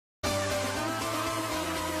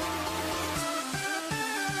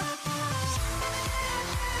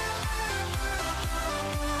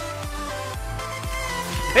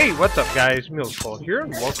Hey, what's up guys? Muleskull here,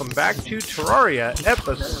 and welcome back to Terraria,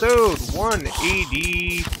 episode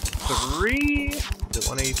 183? Is it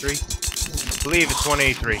 183? I believe it's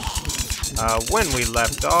 183. When we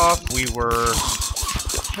left off, we were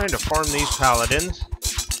trying to farm these paladins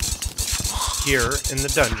here in the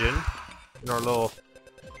dungeon, in our little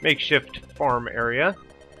makeshift farm area.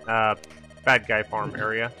 Bad guy farm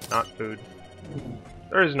area, not food.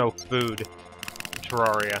 There is no food in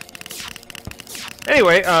Terraria.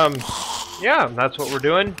 Anyway, yeah, that's what we're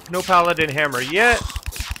doing. No Paladin hammer yet.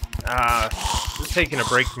 Just taking a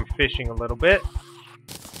break from fishing a little bit.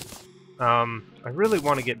 I really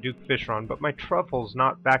want to get Duke Fish on, but my truffle's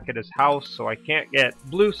not back at his house, so I can't get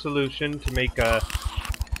Blue Solution to make a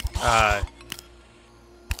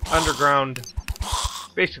underground,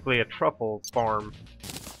 basically a truffle farm.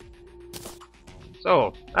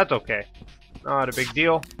 So that's okay. Not a big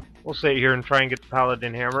deal. We'll sit here and try and get the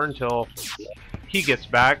Paladin hammer until he gets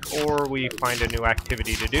back, or we find a new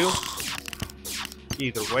activity to do.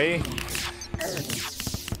 Either way.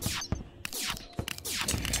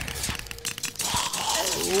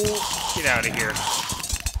 Ooh, get out of here.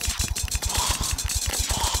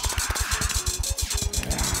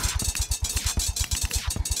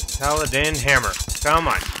 Paladin hammer. Come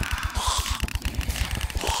on.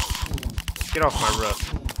 Get off my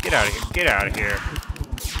roof. Get out of here. Get out of here.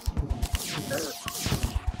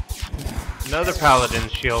 Another Paladin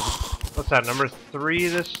shield. What's that, number 3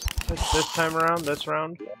 this time around? This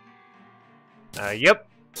round? Yep.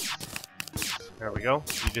 There we go.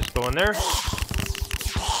 You just go in there.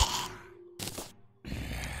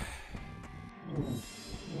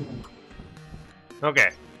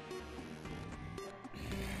 Okay.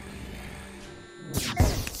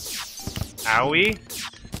 Owie.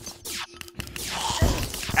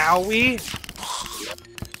 Owie.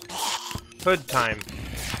 Hood time.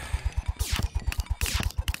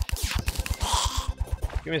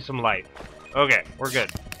 Give me some light. Okay, we're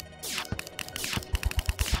good.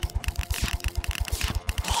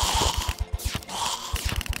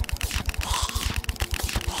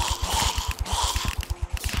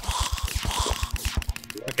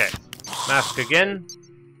 Okay, mask again.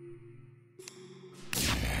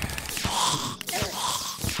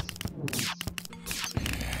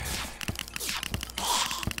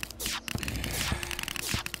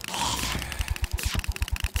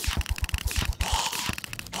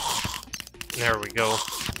 There we go.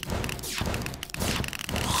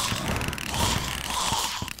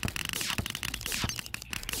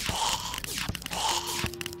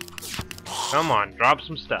 Come on, drop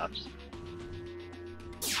some stuffs.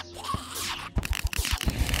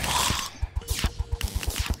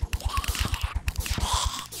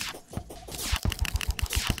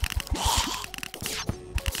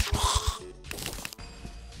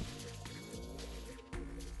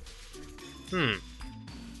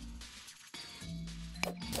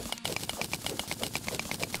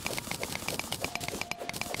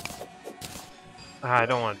 I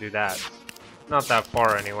don't want to do that. Not that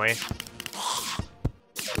far, anyway.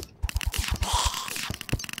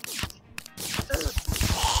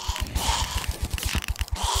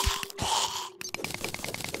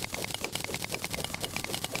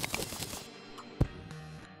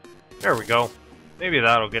 There we go. Maybe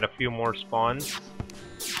that'll get a few more spawns.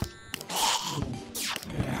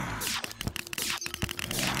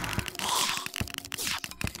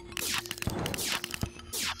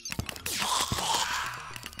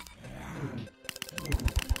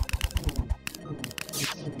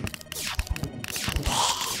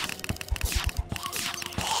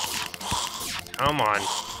 Come on.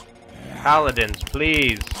 Paladins,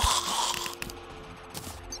 please.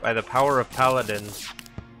 By the power of Paladins.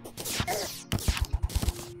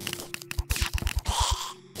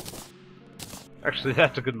 Actually,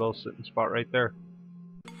 that's a good little sitting spot right there.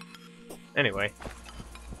 Anyway.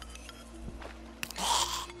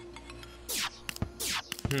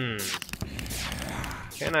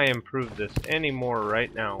 Can I improve this any more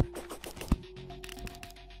right now?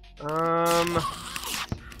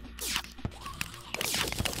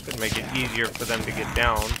 Could make it easier for them to get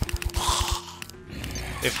down.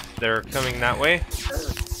 If they're coming that way.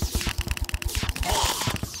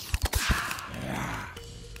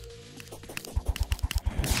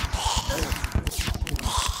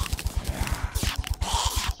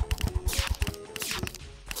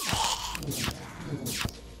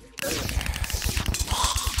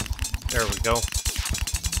 There we go.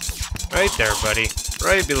 Right there, buddy.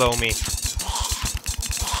 Right below me.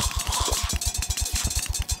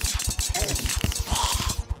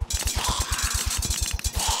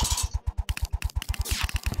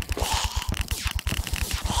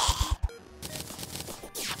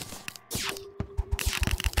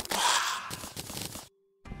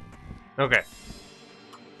 Okay.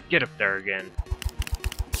 Get up there again.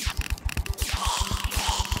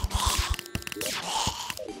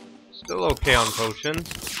 Still okay on potions.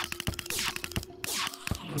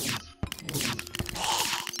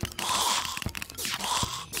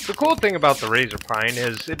 The cool thing about the Razor Pine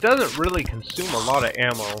is it doesn't really consume a lot of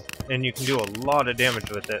ammo, and you can do a lot of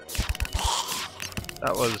damage with it.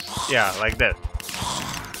 That was, yeah, like this.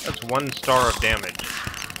 That's 1 star of damage.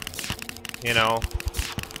 You know?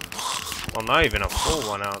 Well, not even a full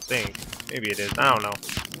one, I don't think. Maybe it is, I don't know.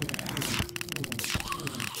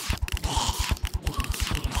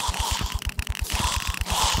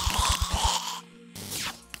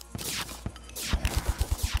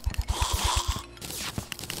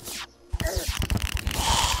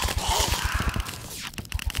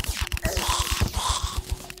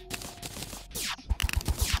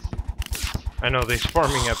 I know, these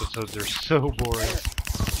farming episodes are so boring.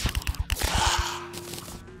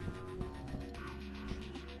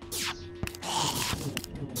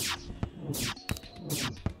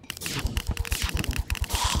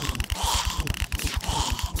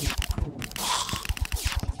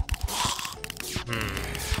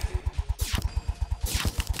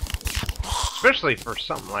 Especially for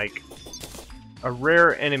something like a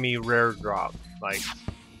rare enemy rare drop, like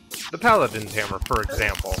the Paladin's hammer, for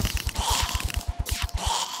example.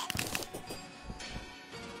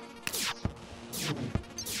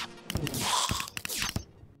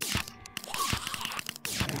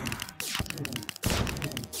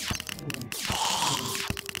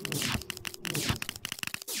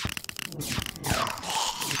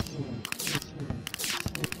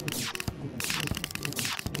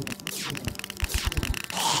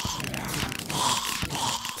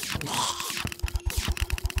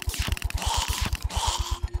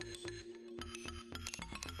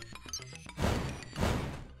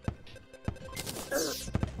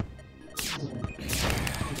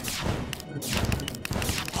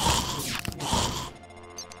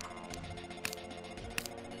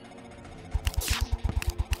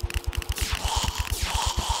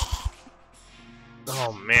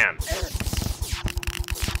 Oh man.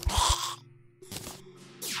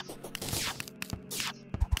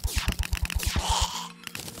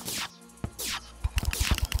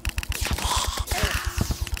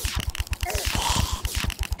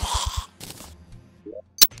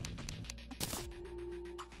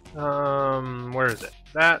 Where is it?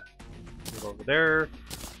 That. Go over there.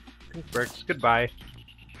 Pink bricks. Goodbye.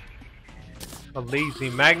 A lazy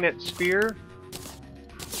magnet sphere.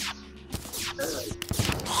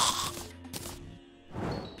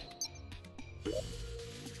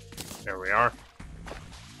 There we are.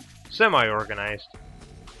 Semi-organized.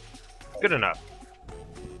 Good enough.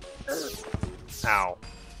 Ow.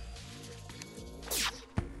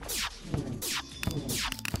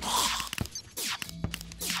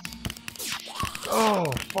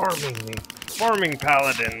 Oh, farming me. Farming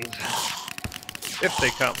paladins. If they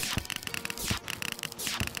come.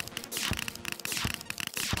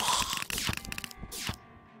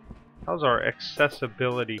 How's our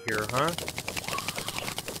accessibility here, huh?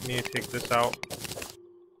 Need to take this out.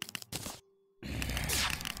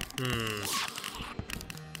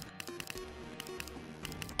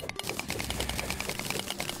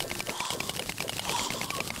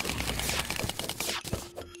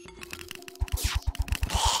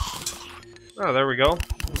 Oh, there we go.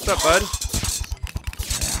 What's up, bud?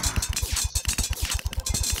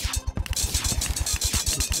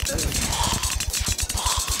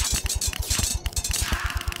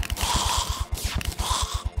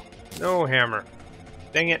 No hammer.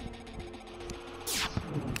 Dang it.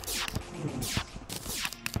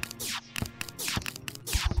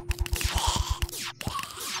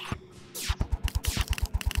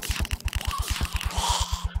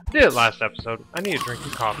 Did it last episode. I need a drink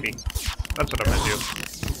of coffee. That's what I'm gonna do.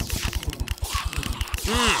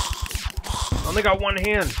 Only got one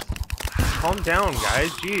hand. Calm down, guys.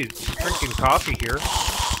 Jeez. Just drinking coffee here.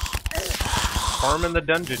 Farm in the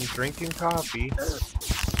dungeon, drinking coffee.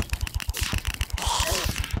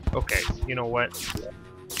 Okay, you know what?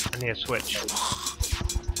 I need a switch.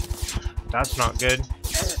 That's not good.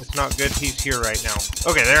 It's not good he's here right now.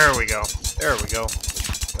 Okay, there we go. There we go.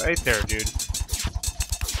 Right there, dude.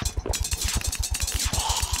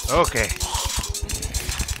 Okay.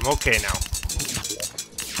 I'm okay now.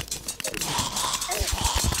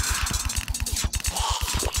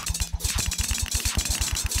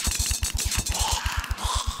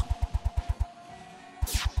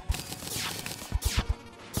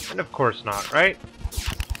 And of course not, right?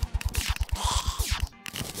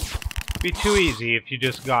 Be too easy if you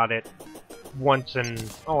just got it. once in,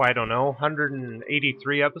 oh, I don't know,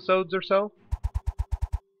 183 episodes or so.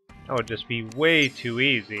 That would just be way too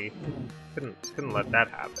easy. Couldn't let that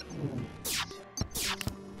happen.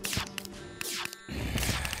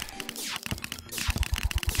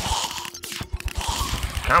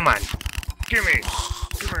 Come on! Gimme!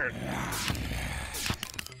 Come here!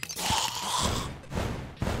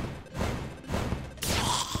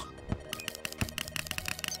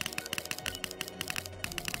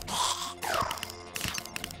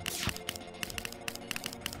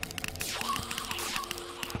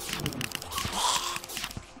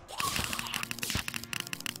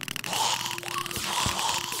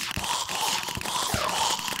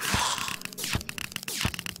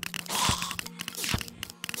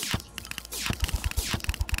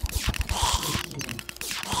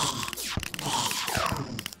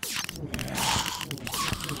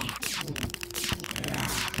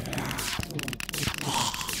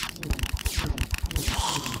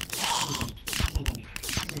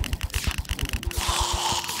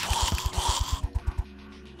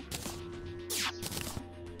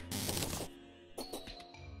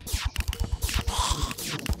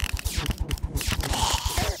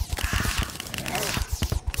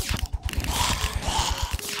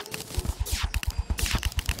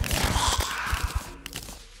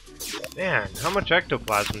 Man, how much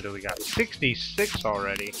ectoplasm do we got? 66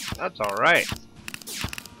 already. That's alright.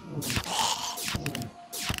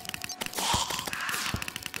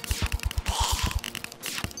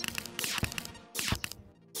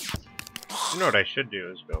 You know what I should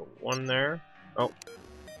do is go one there. Oh,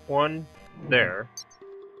 one there.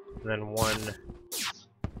 And then one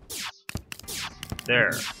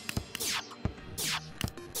there.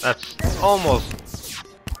 That's almost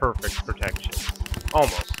perfect protection.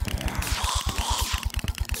 Almost.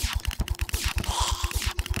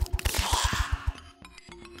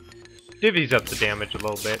 Divvies up the damage a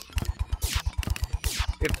little bit.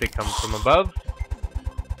 If they come from above.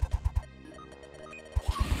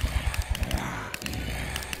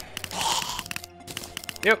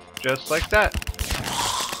 Yep, just like that.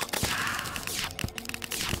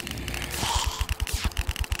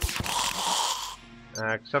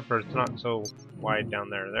 Except for it's not so wide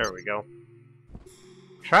down there. There we go.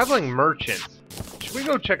 Traveling Merchant. Should we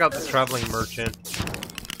go check out the Traveling Merchant?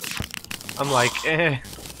 I'm like,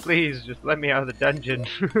 please, just let me out of the dungeon.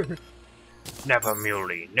 Never,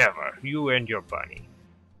 Muley, never. You and your bunny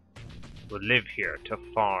will live here to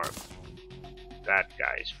farm bad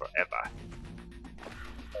guys forever.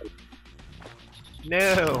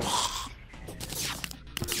 No.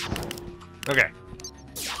 Okay.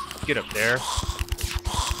 Get up there.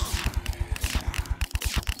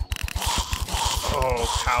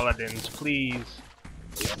 Oh, paladins, please.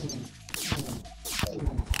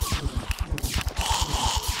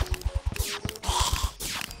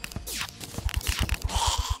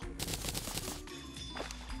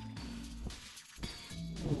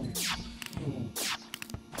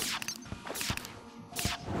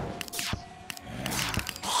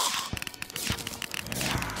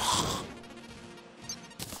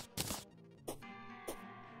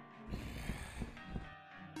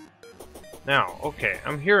 Now, okay,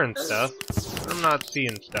 I'm hearing stuff, but I'm not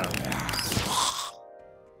seeing stuff.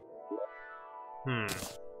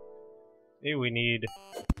 Maybe we need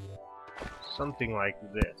something like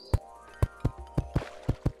this.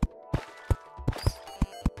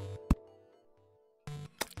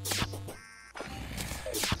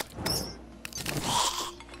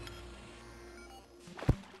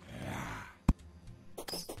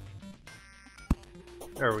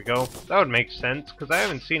 There we go. That would make sense, because I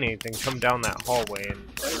haven't seen anything come down that hallway in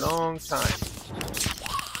a long time.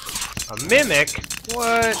 A mimic?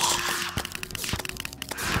 What?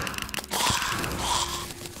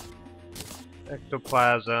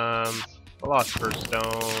 Ectoplasm, Philosopher's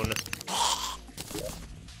Stone.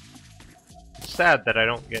 It's sad that I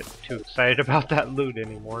don't get too excited about that loot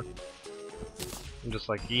anymore. I'm just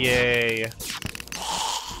like, yay.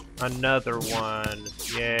 Another one.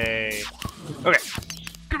 Yay. Okay.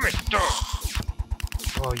 Give me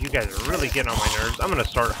stuff! Oh, you guys are really getting on my nerves. I'm gonna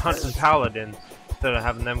start hunting paladins instead of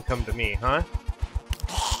having them come to me, huh?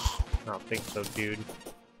 I don't think so, dude.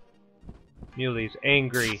 Muley's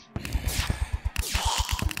angry.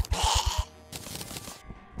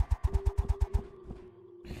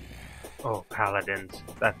 Oh, paladins.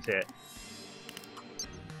 That's it.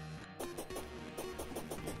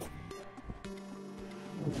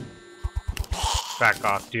 Back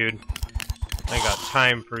off, dude. I got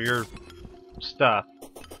time for your stuff.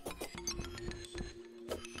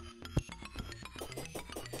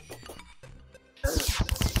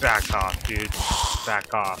 Back off, dude.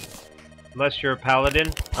 Back off. Unless you're a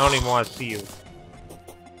paladin, I don't even want to see you.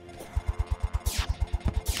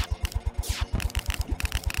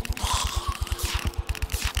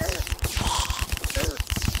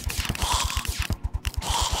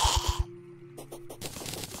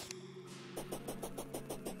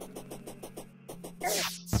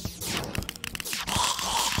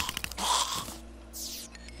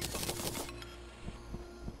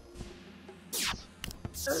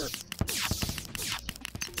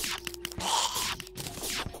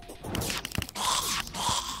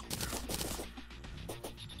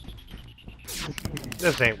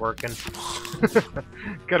 This ain't working.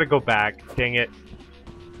 Gotta go back. Dang it.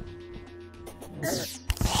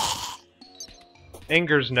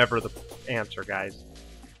 Anger's never the answer, guys.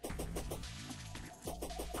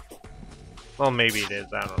 Well, maybe it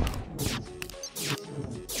is. I don't know.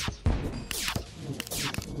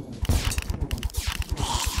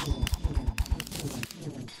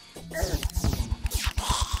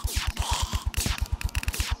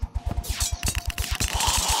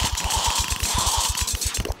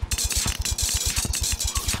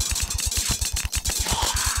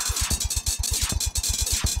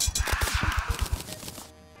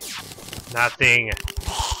 Nothing.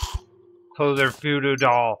 Close their voodoo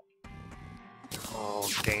doll. Oh,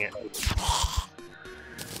 dang it.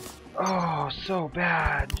 Oh, so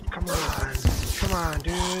bad. Come on. Come on,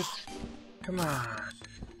 dudes. Come on.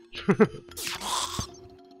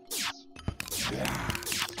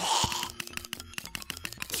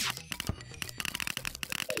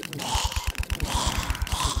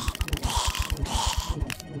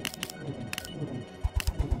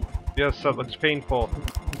 Yes, that looks painful.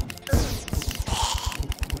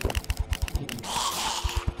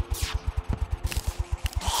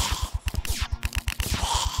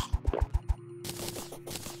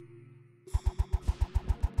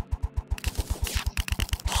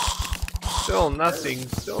 Still nothing,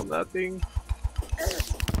 still nothing.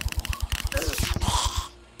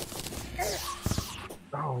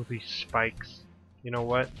 Oh, these spikes. You know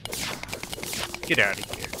what? Get out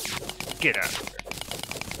of here. Get out of here.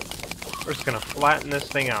 We're just gonna flatten this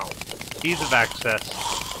thing out. Ease of access.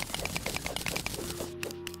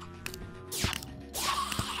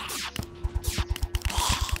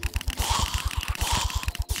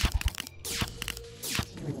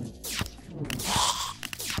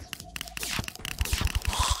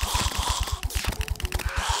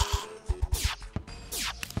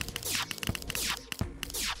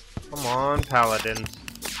 Come on, paladins.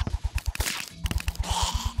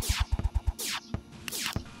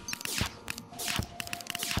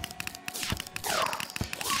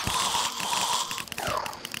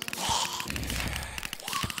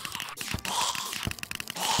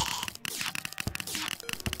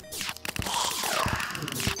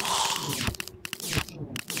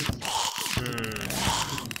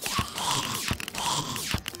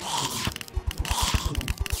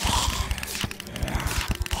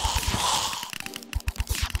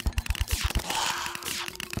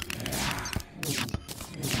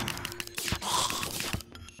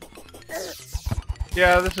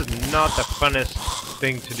 Yeah, this is not the funnest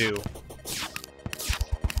thing to do.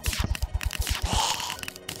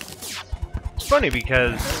 It's funny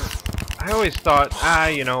because I always thought,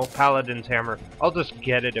 you know, Paladin's hammer, I'll just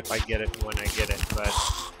get it if I get it when I get it. But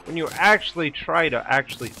when you actually try to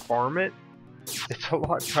actually farm it, it's a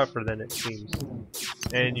lot tougher than it seems.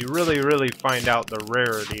 And you really find out the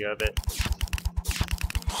rarity of it.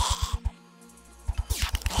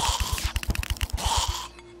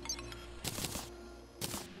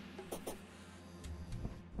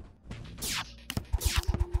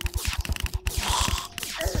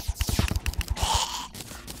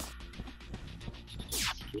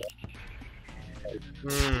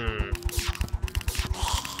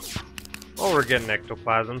 Well, we're getting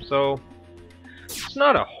ectoplasm, so it's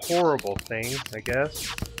not a horrible thing, I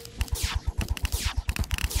guess.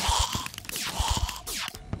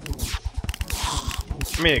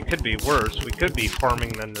 I mean, it could be worse. We could be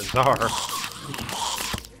farming the Nazar.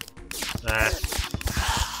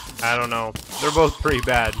 I don't know. They're both pretty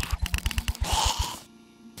bad.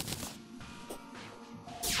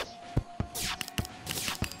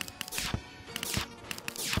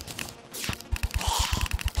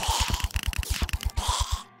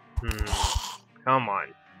 Come on.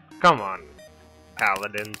 Come on,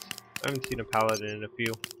 paladins. I haven't seen a paladin in a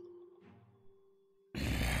few.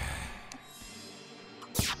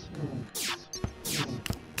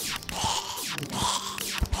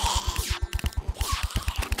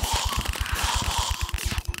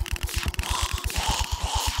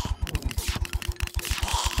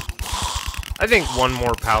 I think one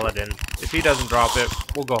more paladin. If he doesn't drop it,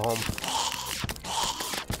 we'll go home.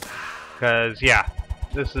 Because, yeah,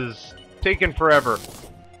 this is taking forever.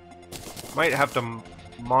 Might have to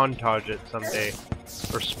montage it someday.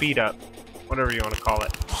 Or speed up. Whatever you want to call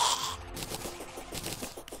it.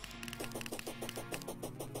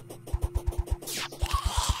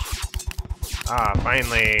 Ah,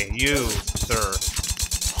 finally, you, sir.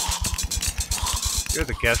 You're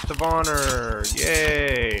the guest of honor.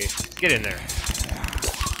 Yay! Get in there.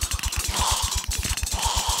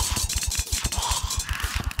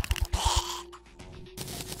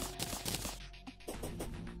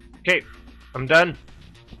 Okay, I'm done.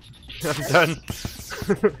 I'm done.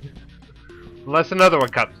 Unless another one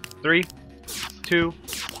comes. 3, 2,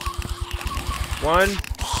 1.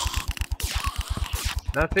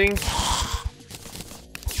 Nothing.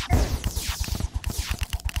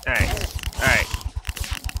 Alright, alright.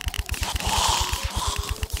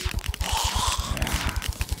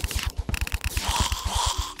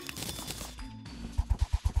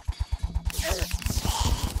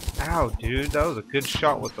 Ow, dude, that was a good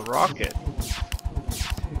shot with the rocket.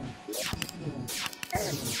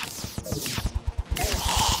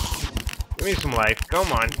 Give me some life,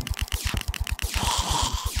 come on.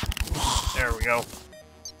 There we go.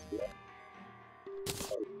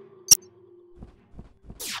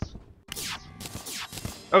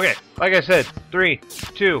 Okay, like I said, 3,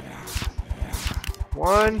 2,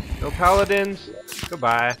 1, no paladins,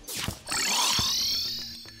 goodbye.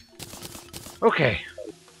 Okay.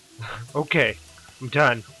 Okay, I'm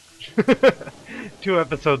done. 2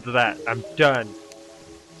 episodes of that, I'm done.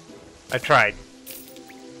 I tried.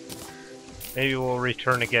 Maybe we'll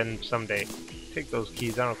return again someday. Take those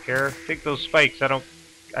keys, I don't care. Take those spikes, I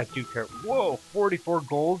do care. Whoa, 44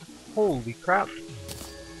 gold? Holy crap.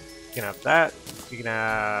 You can have that. You can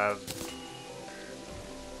have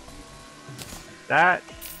that,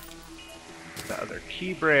 the other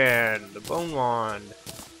key brand, the bone wand,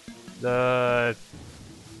 the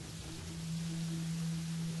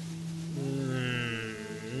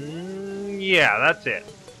yeah, that's it.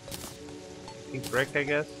 Pink brick, I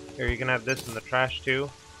guess. Here, you can have this in the trash too.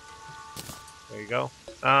 There you go.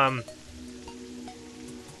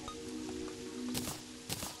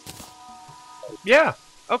 Yeah,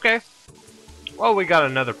 okay. Well, we got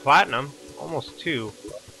another platinum. Almost 2.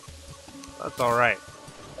 That's alright.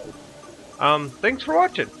 Thanks for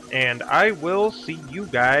watching, and I will see you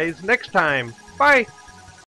guys next time. Bye!